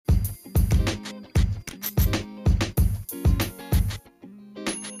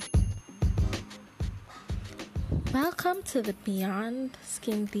Welcome to the Beyond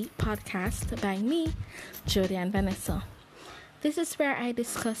Skin Deep podcast by me, Jody and Vanessa. This is where I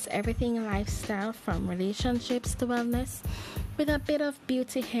discuss everything lifestyle from relationships to wellness with a bit of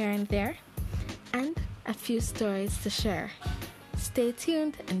beauty here and there and a few stories to share. Stay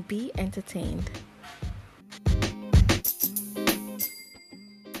tuned and be entertained.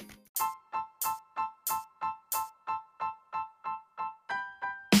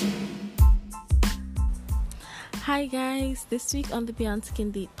 Hi guys, this week on the Beyond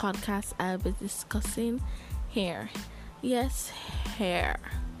Skin Deep podcast, I'll be discussing hair. Yes, hair.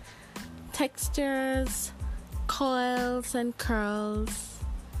 Textures, coils, and curls.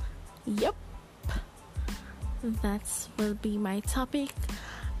 Yep. That will be my topic.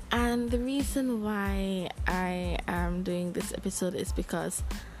 And the reason why I am doing this episode is because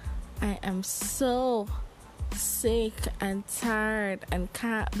I am so sick and tired and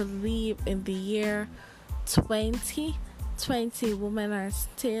can't believe in the year 2020 women are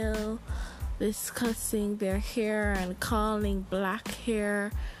still discussing their hair and calling black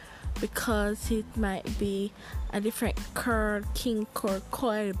hair because it might be a different curl, kink or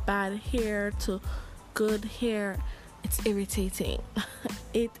coil, bad hair to good hair. It's irritating.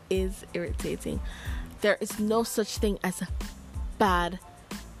 It is irritating. There is no such thing as bad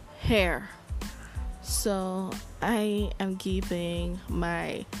hair. So I am giving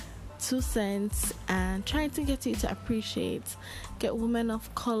my 2 cents and trying to get you to get women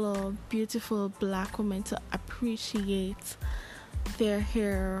of color, beautiful black women to appreciate their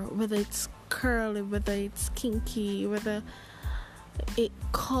hair, whether it's curly, whether it's kinky, whether it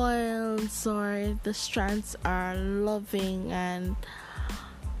coils or the strands are loving. And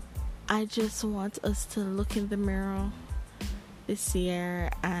I just want us to look in the mirror this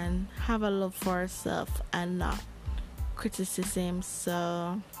year and have a love for ourselves and not criticism.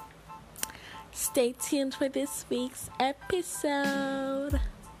 So stay tuned for this week's episode.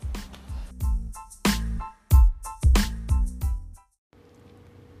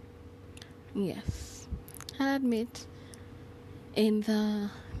 Yes, I admit, being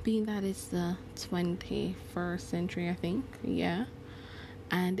that it's the 21st century, I think,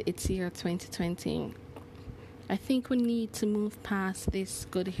 and it's year 2020, I think we need to move past this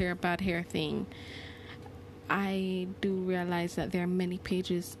good hair, bad hair thing. I do realize that there are many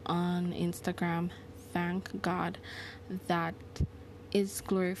pages on Instagram, thank God, that is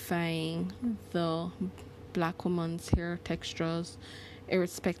glorifying the black woman's hair textures,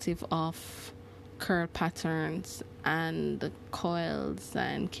 irrespective of curl patterns and coils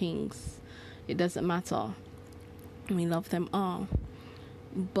and kinks. It doesn't matter. We love them all.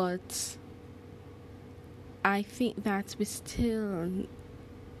 But I think that we still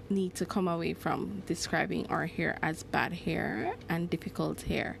need to come away from describing our hair as bad hair and difficult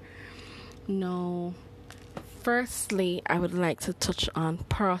hair. No. Firstly, I would like to touch on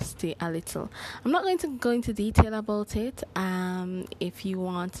porosity a little. I'm not going to go into detail about it. If you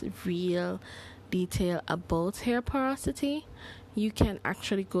want real detail about hair porosity, you can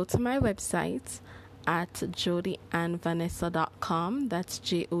actually go to my website at jodyandvanessa.com. That's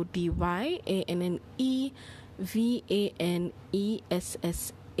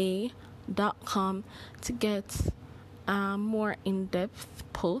JODYANNEVANESSA.com to get a more in-depth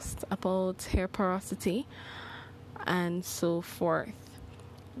post about hair porosity and so forth.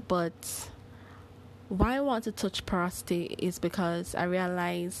 But why I want to touch porosity is because I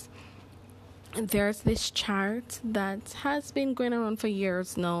realize there's this chart that has been going around for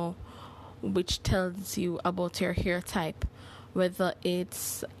years now, which tells you about your hair type, whether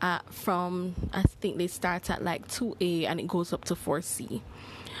it's from, I think they start at like 2A and it goes up to 4C.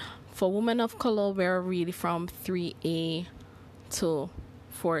 For women of color, we're really from 3A to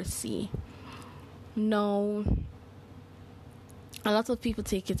 4C. Now, a lot of people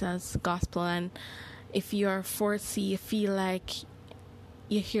take it as gospel, and if you're 4C, you feel like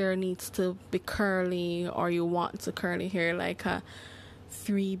your hair needs to be curly, or you want to curly hair like a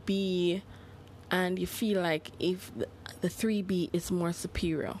 3B, and you feel like if the 3B is more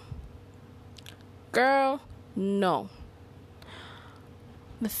superior. Girl, no.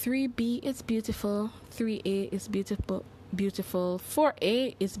 The 3B is beautiful, 3A is beautiful,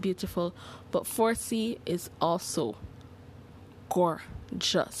 4A is beautiful, but 4C is also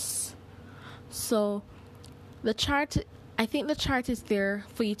gorgeous. So I think the chart is there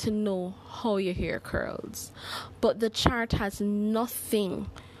for you to know how your hair curls, but the chart has nothing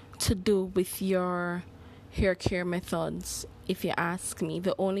to do with your hair care methods. If you ask me,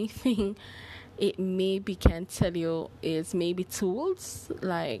 the only thing it maybe can tell you is maybe tools.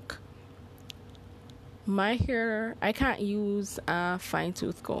 Like my hair, I can't use a fine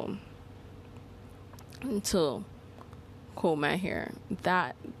tooth comb to comb my hair,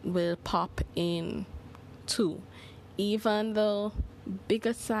 that will pop in too. Even the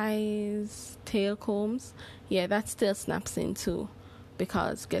bigger size tail combs, yeah, that still snaps in too.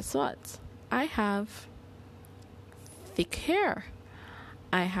 Because guess what? I have thick hair.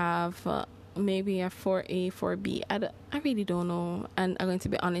 I have maybe a 4A, 4B. I really don't know. And I'm going to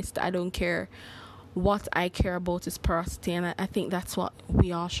be honest, I don't care. What I care about is porosity, and I think that's what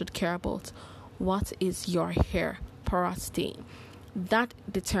we all should care about. What is your hair porosity? That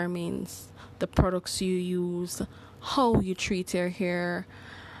determines the products you use, how you treat your hair,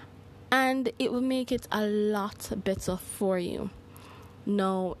 and it will make it a lot better for you.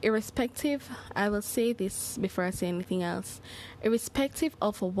 No, irrespective, I will say this before I say anything else. Irrespective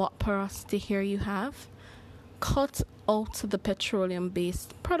of what porosity hair you have, cut out the petroleum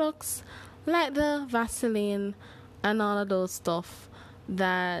based products like the Vaseline and all of those stuff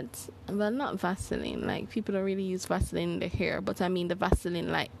that, well, not Vaseline, like people don't really use Vaseline in their hair, but I mean the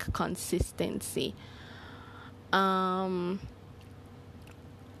Vaseline like consistency.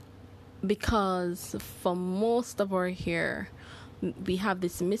 Because for most of our hair, we have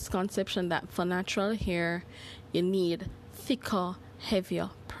this misconception that for natural hair, you need thicker,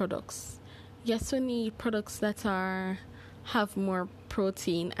 heavier products. Yes, we need products that have more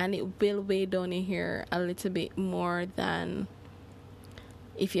protein, and it will weigh down your hair a little bit more than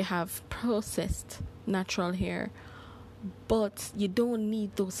if you have processed natural hair. But you don't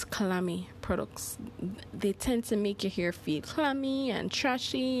need those clammy products. They tend to make your hair feel clammy and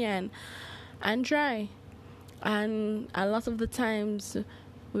trashy and dry. And a lot of the times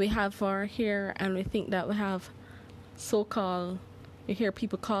we have our hair and we think that we have you hear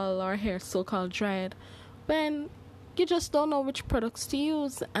people call our hair so-called dried, when you just don't know which products to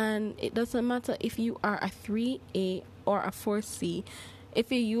use. And it doesn't matter if you are a 3A or a 4C.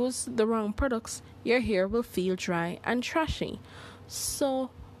 If you use the wrong products, your hair will feel dry and trashy.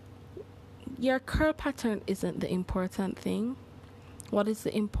 So your curl pattern isn't the important thing. What is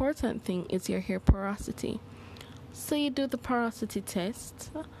the important thing is your hair porosity. So you do the porosity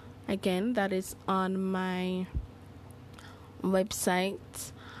test. Again, that is on my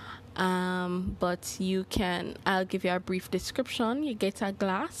website. But I'll give you a brief description. You get a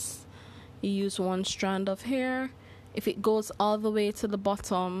glass. You use one strand of hair. If it goes all the way to the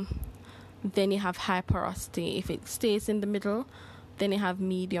bottom, then you have high porosity. If it stays in the middle, then you have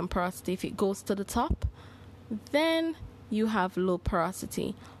medium porosity. If it goes to the top, then you have low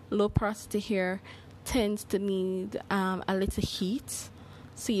porosity. Low porosity hair tends to need a little heat,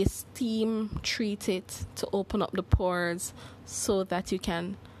 so you steam treat it to open up the pores so that you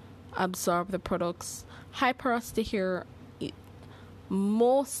can absorb the products. High porosity hair,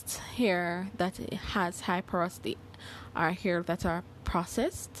 most hair that has high porosity are hair that are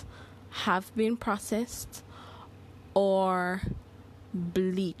processed, have been processed, or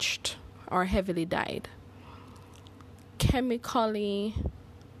bleached or heavily dyed. Chemically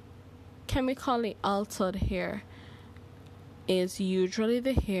altered hair is usually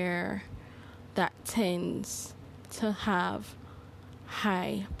the hair that tends to have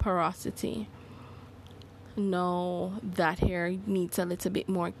high porosity. No, that hair needs a little bit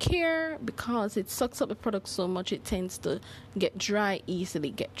more care because it sucks up the product so much it tends to get dry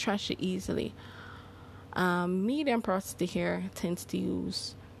easily, get trashy easily. Medium porosity hair tends to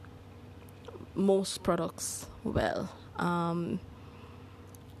use most products well.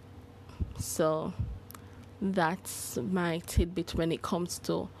 So that's my tidbit when it comes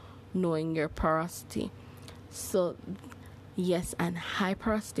to knowing your porosity. So yes, and high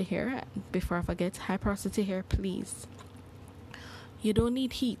porosity hair, before I forget, high porosity hair, please, you don't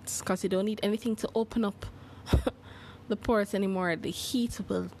need heat because you don't need anything to open up the pores anymore. The heat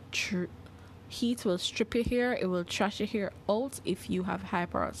will strip your hair. It will trash your hair out if you have high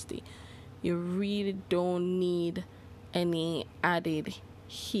porosity. You really don't need any added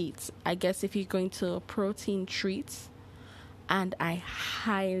heat. I guess if you're going to protein treat, and I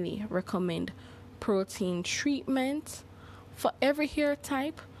highly recommend protein treatment for every hair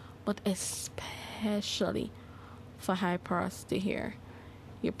type, but especially for high porosity hair.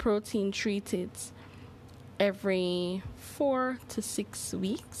 You protein treat it every 4 to 6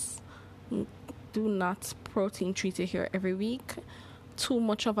 weeks. Do not protein treat your hair every week. Too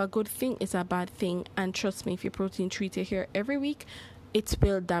much of a good thing is a bad thing, and trust me, if you protein treat your hair every week, it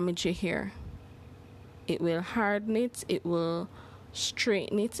will damage your hair. It will harden it, it will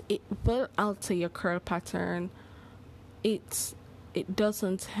straighten it, it will alter your curl pattern. It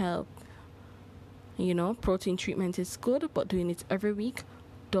doesn't help. Protein treatment is good, but doing it every week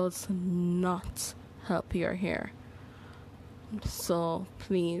does not help your hair. So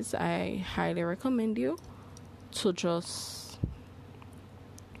please, I highly recommend you to just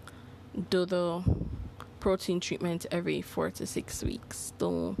do the protein treatment every 4 to 6 weeks.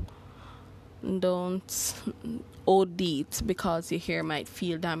 Don't OD it because your hair might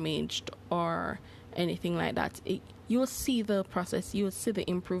feel damaged or anything like that. You'll see the process, you'll see the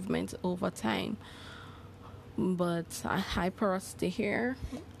improvement over time. But high porosity hair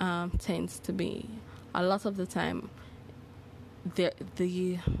tends to be, a lot of the time,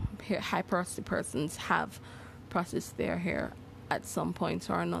 the high porosity persons have processed their hair at some point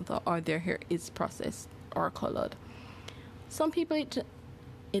or another, or their hair is processed or colored. Some people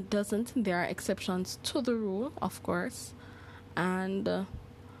it doesn't. There are exceptions to the rule, of course, and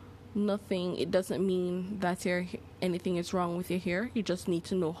it doesn't mean that anything is wrong with your hair. You just need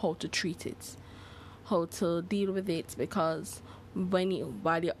to know how to treat it, how to deal with it, because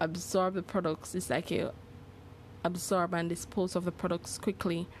while you absorb the products, it's like you absorb and dispose of the products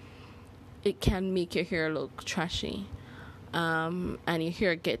quickly. It can make your hair look trashy, and your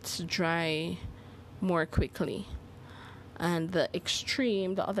hair gets dry more quickly. And the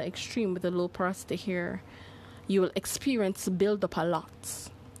other extreme with the low porosity hair, you will experience build up a lot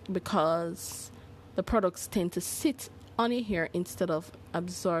because the products tend to sit on your hair instead of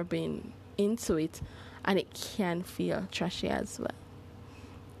absorbing into it, and it can feel trashy as well.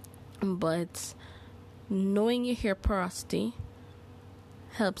 But knowing your hair porosity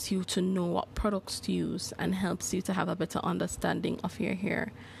helps you to know what products to use and helps you to have a better understanding of your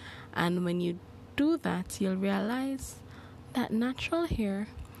hair. And when you do that, you'll realize that natural hair,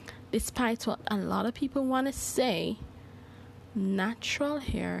 despite what a lot of people want to say, natural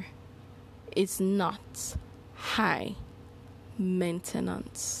hair is not high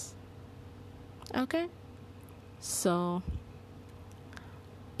maintenance. Okay? So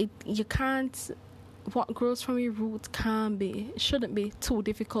what grows from your roots shouldn't be too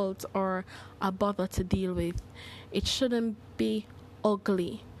difficult or a bother to deal with. It shouldn't be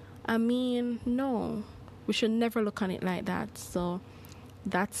ugly. I mean, no. We should never look on it like that. So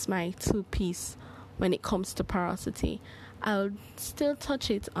that's my 2-piece when it comes to porosity. I'll still touch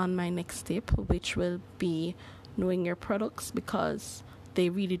it on my next tip, which will be knowing your products, because they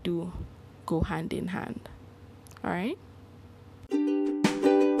really do go hand in hand. All right?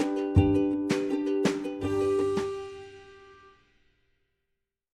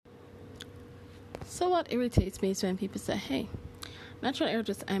 So what irritates me is when people say, hey, natural hair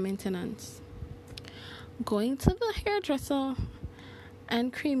just high maintenance. Going to the hairdresser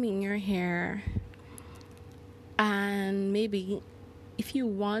and creaming your hair, and maybe if you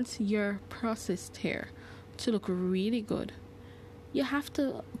want your processed hair to look really good, you have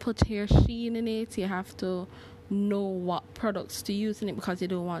to put hair sheen in it. You have to know what products to use in it because you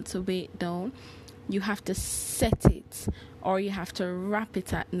don't want to weigh it down. You have to set it, or you have to wrap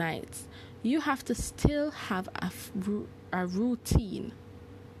it at night. You have to still have a routine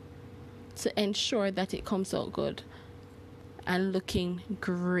to ensure that it comes out good and looking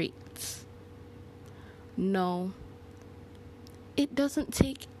great. No, it doesn't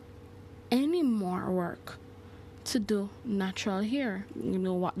take any more work to do natural hair. You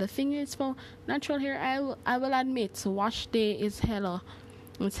know what the thing is for natural hair? I will admit, wash day is hella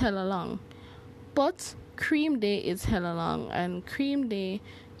long, but cream day is hella long. And cream day,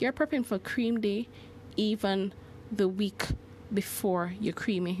 you're prepping for cream day even the week before you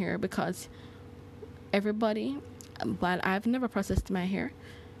cream your hair, because everybody, while I've never processed my hair,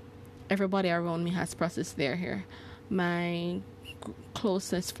 everybody around me has processed their hair. My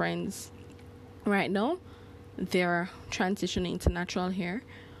closest friends right now, they're transitioning to natural hair,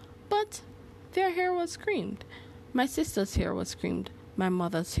 but their hair was creamed. My sister's hair was creamed. My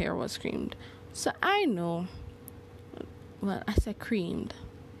mother's hair was creamed. So I know, well, I said creamed,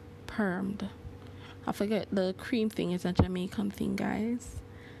 permed. I forget, the cream thing is a Jamaican thing, guys.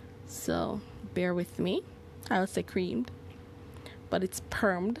 So bear with me. I'll say creamed, but it's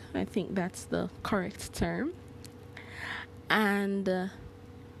permed. I think that's the correct term. And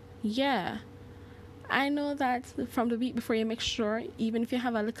yeah, I know that from the week before, you make sure, even if you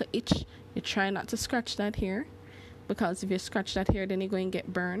have a little itch, you try not to scratch that hair, because if you scratch that hair, then you're going to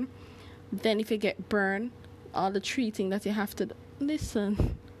get burned. Then if you get burned, all the treating that you have to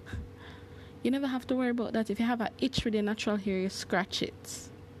listen, you never have to worry about that. If you have an itch with your natural hair, you scratch it.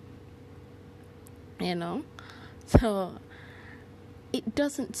 You know? So it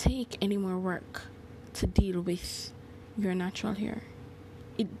doesn't take any more work to deal with your natural hair.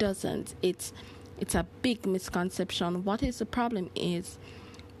 It doesn't. It's a big misconception. What is the problem is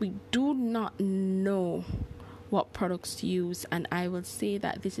we do not know what products to use, and I will say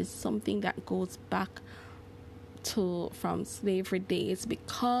that this is something that goes back from slavery days,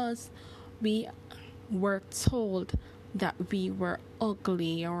 because we were told that we were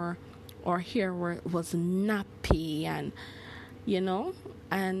ugly, or our hair was nappy, and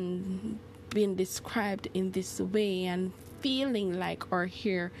and being described in this way, and feeling like our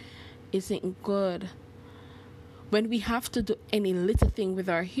hair isn't good. When we have to do any little thing with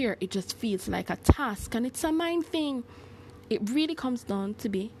our hair, it just feels like a task, and it's a mind thing. It really comes down to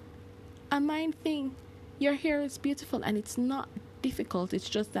be a mind thing. Your hair is beautiful, and it's not difficult. It's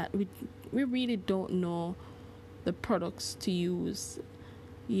just that we really don't know the products to use.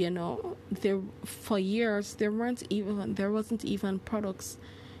 There for years there wasn't even products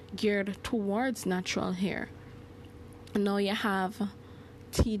geared towards natural hair. Now you have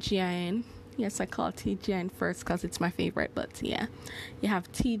TGIN. Yes, I call TGIN first because it's my favorite, but yeah. You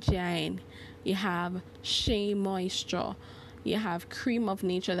have TGIN, you have Shea Moisture, you have Cream of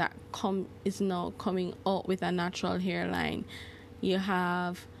Nature that is now coming out with a natural hairline. You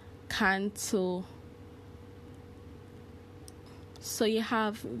have Cantu. So you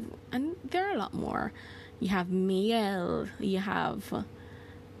have, and there are a lot more. You have Miel. You have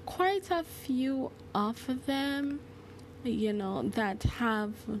quite a few of them, that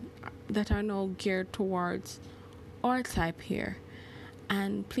are now geared towards our type hair.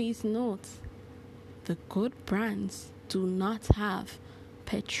 And please note, the good brands do not have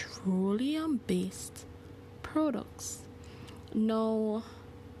petroleum-based products. No,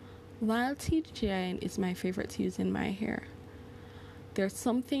 while TGI is my favorite to use in my hair, there's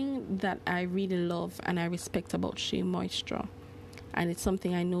something that I really love and I respect about Shea Moisture. And it's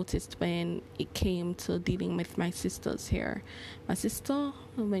something I noticed when it came to dealing with my sister's hair. My sister,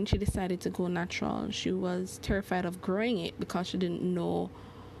 when she decided to go natural, she was terrified of growing it because she didn't know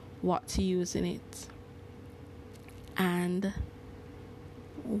what to use in it. And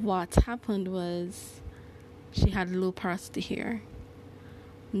what happened was she had low porosity hair.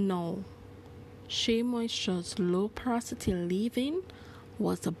 No, Shea Moisture's low porosity leave-in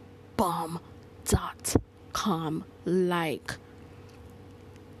was a bomb.com. Like,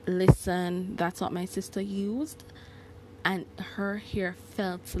 listen, that's what my sister used, and her hair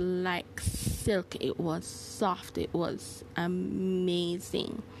felt like silk. It was soft. It was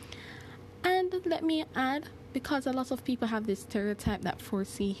amazing. And let me add, because a lot of people have this stereotype that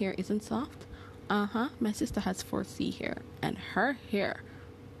 4C hair isn't soft. My sister has 4C hair, and her hair,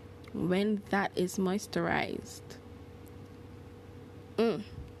 when that is moisturized,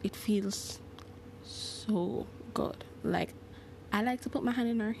 it feels so good. Like, I like to put my hand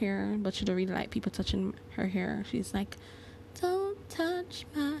in her hair, but she don't really like people touching her hair. She's like, don't touch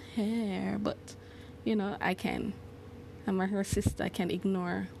my hair. But, I can. I'm her sister. I can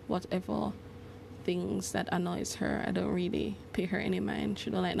ignore whatever things that annoys her. I don't really pay her any mind.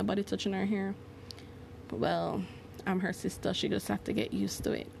 She don't like nobody touching her hair. Well, I'm her sister. She just have to get used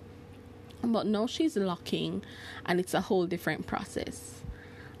to it. But now she's locking, and it's a whole different process.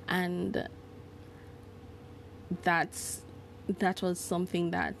 And that was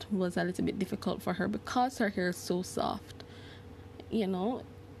something that was a little bit difficult for her because her hair is so soft.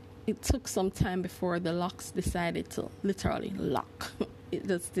 It took some time before the locks decided to literally lock.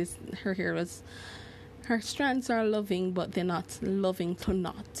 Her strands are loving, but they're not loving to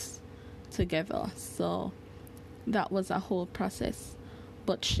knot together. So that was a whole process.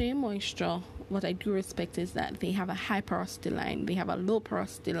 But Shea Moisture, what I do respect is that they have a high porosity line. They have a low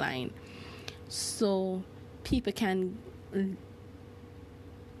porosity line. So people can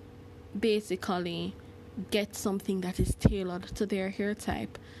basically get something that is tailored to their hair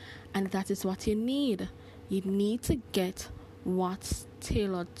type. And that is what you need. You need to get what's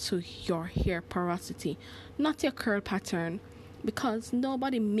tailored to your hair porosity, not your curl pattern. Because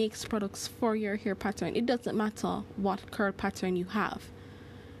nobody makes products for your hair pattern. It doesn't matter what curl pattern you have.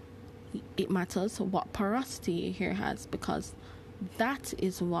 It matters what porosity your hair has, because that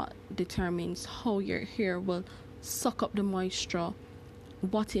is what determines how your hair will suck up the moisture,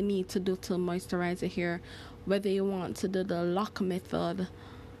 what you need to do to moisturize your hair, whether you want to do the lock method,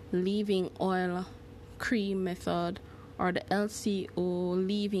 leave-in oil cream method, or the LCO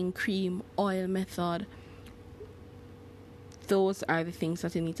leave-in cream oil method. Those are the things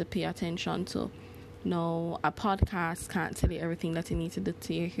that you need to pay attention to. No, a podcast can't tell you everything that you need to do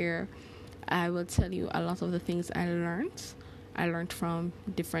to your hair. I will tell you a lot of the things I learned. I learned from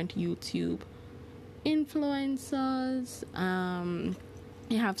different YouTube influencers.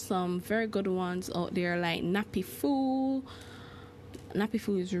 You have some very good ones out there like Nappy Foo. Nappy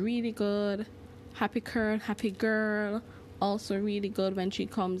Foo is really good. Happy Curl, Happy Girl, also really good when she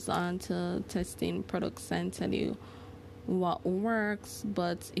comes on to testing products and tell you what works.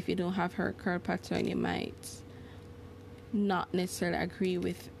 But if you don't have her curl pattern, you might not necessarily agree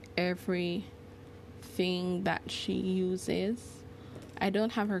with everything thing that she uses. I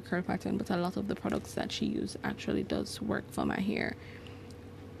don't have her curl pattern, but a lot of the products that she uses actually does work for my hair.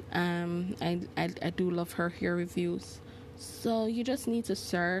 I do love her hair reviews. So you just need to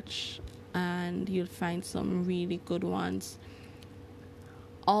search and you'll find some really good ones.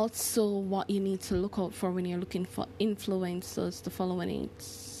 Also, what you need to look out for when you're looking for influencers to follow when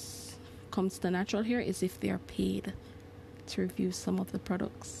it comes to natural hair is if they're paid to review some of the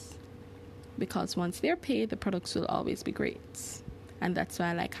products. Because once they're paid, the products will always be great. And that's why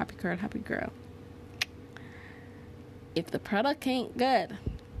I like Happy Curl, Happy Girl. If the product ain't good,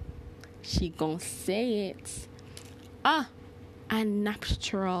 she gon' say it. And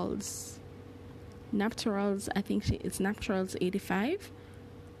Naturals. Naturals, I think it's Naturals 85.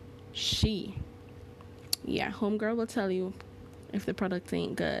 Homegirl will tell you if the product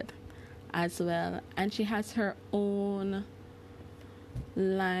ain't good as well. And she has her own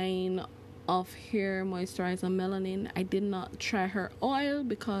line of hair moisturizer melanin. I did not try her oil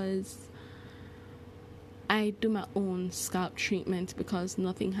because I do my own scalp treatment because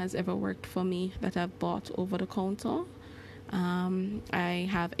nothing has ever worked for me that I've bought over the counter. I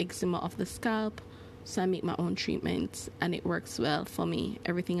have eczema of the scalp, so I make my own treatments and it works well for me.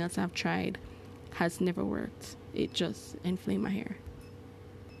 Everything else I've tried has never worked. It just inflamed my hair.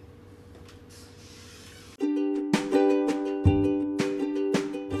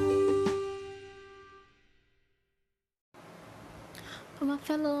 For my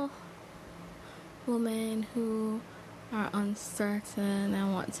fellow women who are uncertain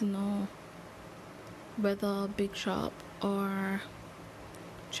and want to know whether big chop or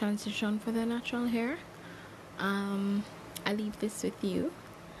transition for their natural hair, I leave this with you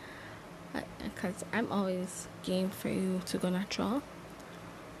because I'm always game for you to go natural.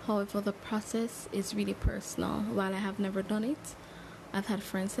 However, the process is really personal. While I have never done it, I've had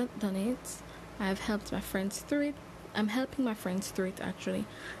friends that done it. I've helped my friends through it. I'm helping my friends through it actually,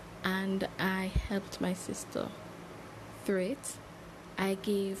 and I helped my sister through it. I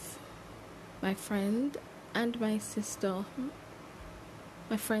gave my friend and my sister,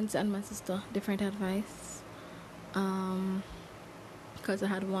 my friends and my sister, different advice. Because I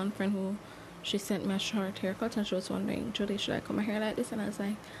had one friend who, she sent me a short haircut and she was wondering, Julie, should I cut my hair like this? And I was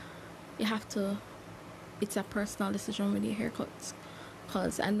like, you have to, it's a personal decision with your haircuts.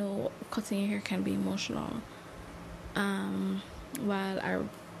 Because I know cutting your hair can be emotional. While I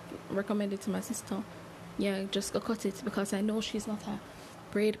recommended to my sister, just go cut it, because I know she's not a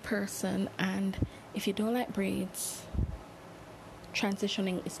braid person, and if you don't like braids,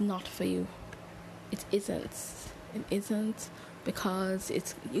 transitioning is not for you. It isn't because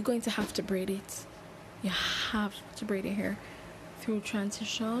you're going to have to braid it. You have to braid your hair through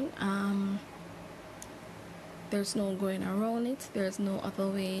transition. There's no going around it. There's no other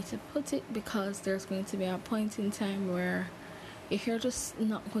way to put it, because there's going to be a point in time where your hair just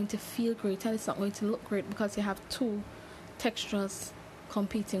not going to feel great and it's not going to look great, because you have two textures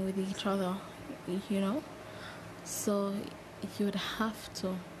competing with each other, so you would have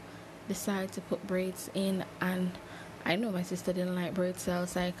to decide to put braids in. And I know my sister didn't like braids, so I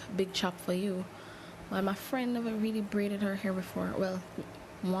was like, big chop for you. Well, my friend never really braided her hair before. Well,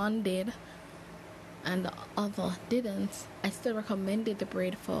 one did and the other didn't. I still recommended the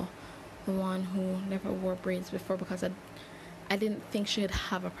braid for the one who never wore braids before, because I didn't think she'd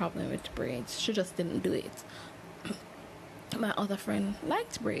have a problem with braids. She just didn't do it. My other friend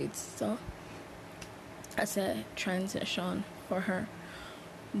liked braids, so I said transition for her.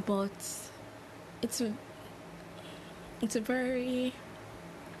 But it's a very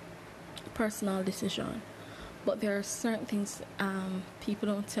personal decision. But there are certain things people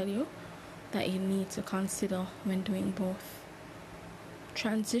don't tell you that you need to consider when doing both.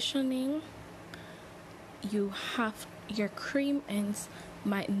 Transitioning, your cream ends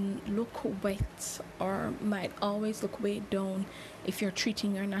might look wet or might always look weighed down if you're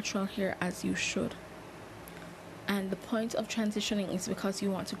treating your natural hair as you should. And the point of transitioning is because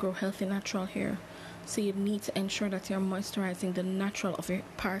you want to grow healthy natural hair. So you need to ensure that you're moisturizing the natural of your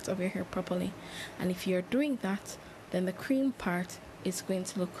part of your hair properly. And if you're doing that, then the cream part is going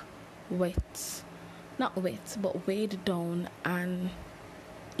to look wet. Not wet, but weighed down, and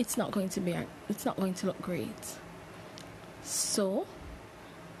it's not going to look great. So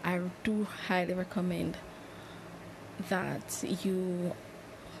I do highly recommend that you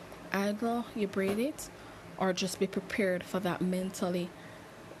either you braid it or just be prepared for that mentally.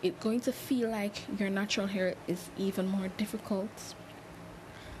 It's going to feel like your natural hair is even more difficult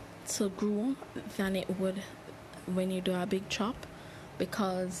to groom than it would when you do a big chop,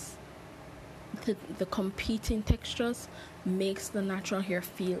 because the competing textures makes the natural hair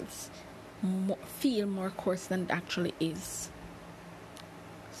feels feel more coarse than it actually is.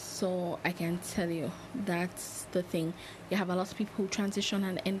 So I can tell you that's the thing. You have a lot of people who transition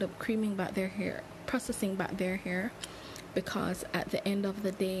and end up creaming back their hair, processing back their hair, because at the end of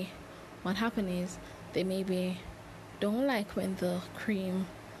the day, what happens is they maybe don't like when the cream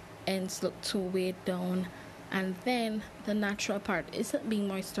ends look too weighed down, and then the natural part isn't being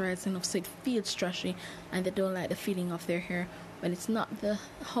moisturized enough, so it feels trashy, and they don't like the feeling of their hair. When it's not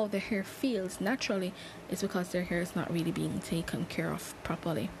how their hair feels naturally, it's because their hair is not really being taken care of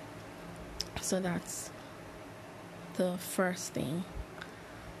properly. So that's the first thing.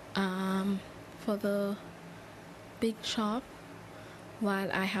 For the big chop,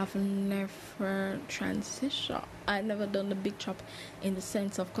 while I have never transitioned, I've never done the big chop in the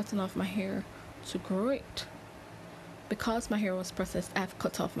sense of cutting off my hair to grow it. Because my hair was processed, I've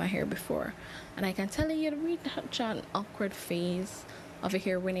cut off my hair before. And I can tell you reach an awkward phase of your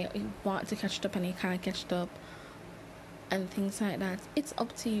hair when you want to catch it up and you can't catch it up, and things like that. It's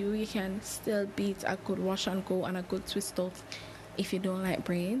up to you. You can still beat a good wash and go and a good twist out if you don't like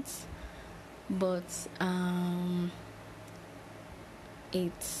braids. But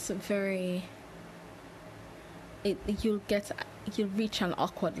it's very... you'll reach an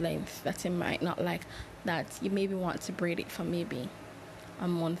awkward length that you might not like, that you maybe want to braid it for maybe a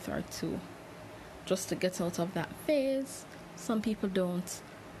month or two just to get out of that phase. Some people don't.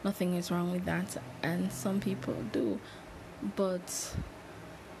 Nothing is wrong with that, and some people do. But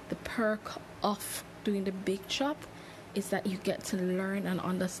the perk of doing the big chop is that you get to learn and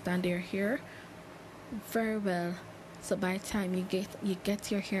understand your hair very well. So by the time you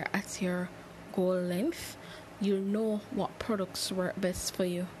get your hair at your goal length, you'll know what products work best for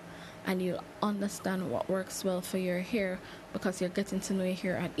you, and you'll understand what works well for your hair, because you're getting to know your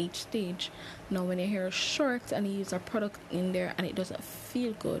hair at each stage. Now when your hair is short and you use a product in there and it doesn't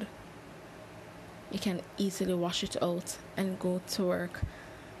feel good, you can easily wash it out and go to work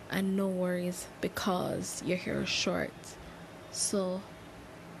and no worries, because your hair is short. So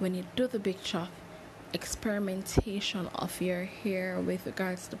when you do the big chop, experimentation of your hair with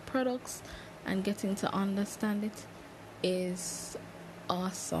regards to products and getting to understand it is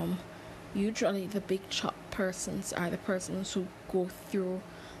awesome. Usually the big chop persons are the persons who go through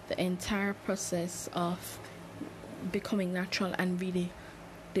the entire process of becoming natural and really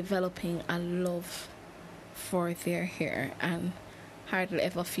developing a love for their hair and hardly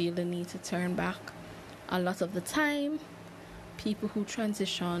ever feel the need to turn back. A lot of the time, people who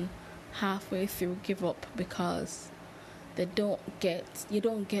transition halfway through give up because you don't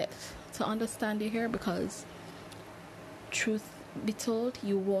get to understand your hair, because truth be told,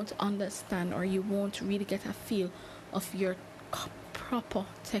 you won't understand, or you won't really get a feel of your proper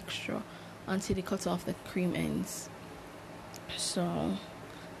texture until you cut off the cream ends. So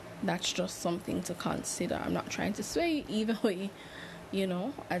that's just something to consider. I'm not trying to sway you either way.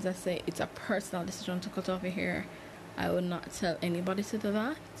 As I say, it's a personal decision to cut off your hair. I would not tell anybody to do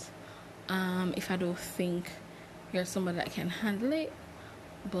that if I don't think you're somebody that can handle it.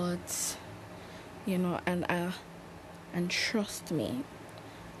 But and trust me,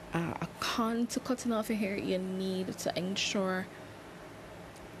 a con to cutting off your hair, you need to ensure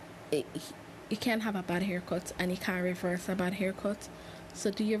you can't have a bad haircut and you can't reverse a bad haircut.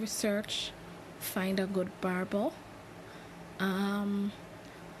 So do your research, find a good barber. And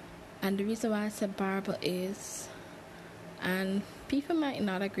the reason why I said barber is, and people might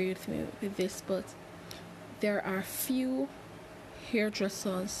not agree with me with this, but there are few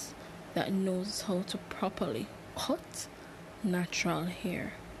hairdressers that knows how to properly cut natural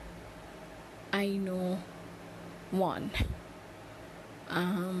hair. I know one.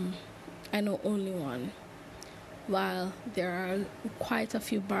 I know only one. While there are quite a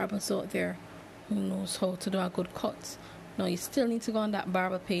few barbers out there who knows how to do a good cut. Now you still need to go on that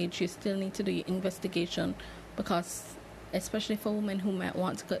barber page. You still need to do your investigation, because especially for women who might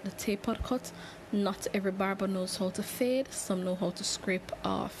want to get the tapered cut, not every barber knows how to fade. Some know how to scrape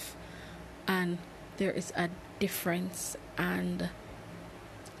off, and there is a difference. And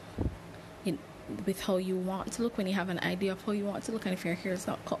with how you want to look, when you have an idea of how you want to look, and if your hair is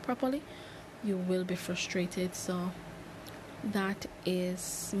not cut properly, you will be frustrated. So that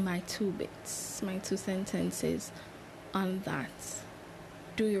is my 2 bits, my 2 sentences on that.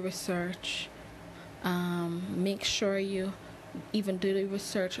 Do your research. Make sure you even do the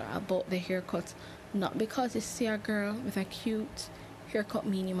research about the haircut. Not because you see a girl with a cute haircut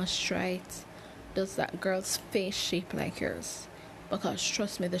mean you must try it. Does that girl's face shape like yours? Because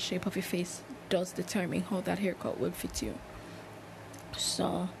trust me, the shape of your face does determine how that haircut will fit you.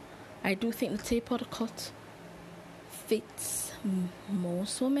 So I do think the tapered cut fits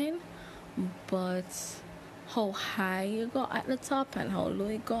most women, but how high you go at the top and how low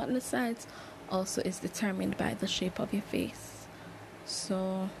you go on the sides also is determined by the shape of your face.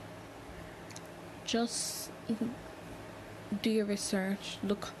 So just do your research,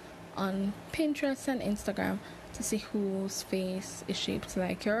 look on Pinterest and Instagram to see whose face is shaped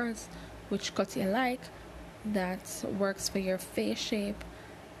like yours, which cut you like, that works for your face shape,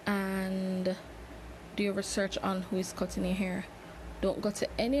 and do your research on who is cutting your hair. Don't go to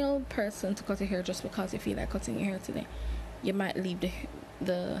any old person to cut your hair just because you feel like cutting your hair today. You might leave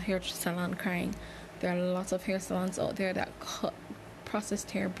the hair salon crying. There are lots of hair salons out there that cut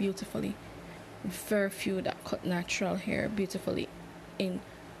processed hair beautifully. Very few that cut natural hair beautifully. And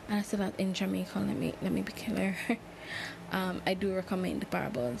I said that in Jamaica. Let me be clear. I do recommend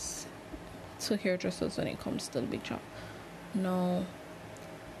barbers to hairdressers when it comes to the big chop. Now,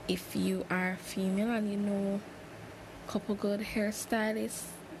 if you are female and you know a couple good hairstylists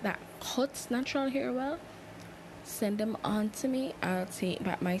that cuts natural hair well, send them on to me. I'll take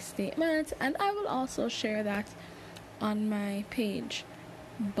back my statement and I will also share that on my page.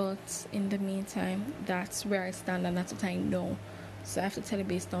 But in the meantime, that's where I stand and that's what I know. So I have to tell you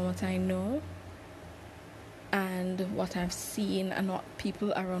based on what I know and what I've seen and what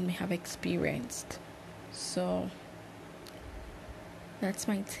people around me have experienced. So that's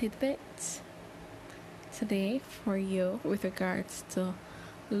my tidbit today for you with regards to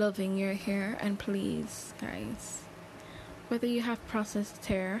loving your hair. And please, guys, whether you have processed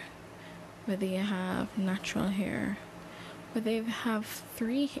hair, whether you have natural hair, whether you have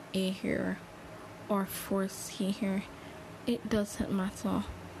 3A hair or 4C hair, it doesn't matter.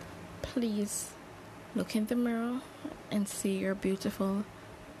 Please look in the mirror and say you're beautiful.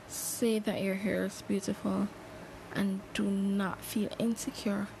 Say that your hair is beautiful, and do not feel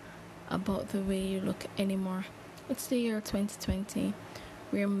insecure about the way you look anymore. It's the year 2020.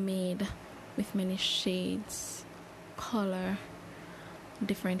 We're made with many shades, color,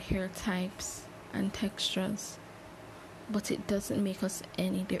 different hair types and textures, but it doesn't make us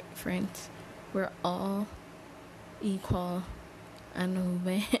any different. We're all equal, and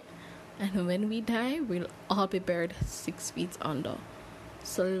when we die, we'll all be buried 6 feet under.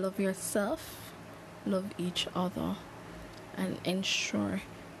 So love yourself, love each other, and ensure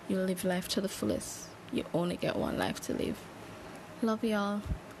you live life to the fullest. You only get one life to live. Love y'all.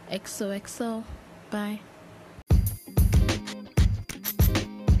 XOXO. Bye.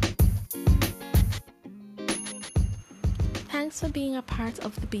 Thanks for being a part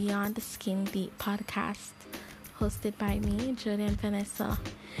of the Beyond the Skin Deep podcast, hosted by me, Jody and Vanessa.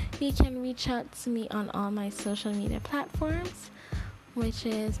 You can reach out to me on all my social media platforms, which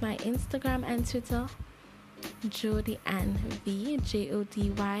is my Instagram and Twitter, Jody Ann V,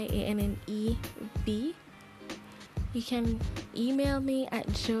 JODYANNEV. You can email me at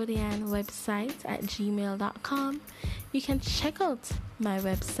jodyanwebsite@gmail.com. You can check out my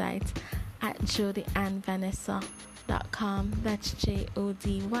website at jodyannvanessa.com. That's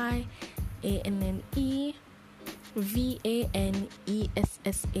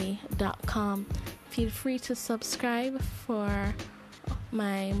JODYANNEVANESSA.com. Feel free to subscribe for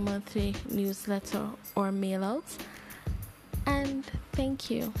my monthly newsletter or mail out. And thank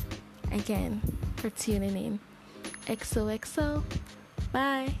you again for tuning in. XOXO.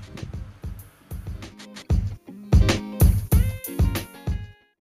 Bye.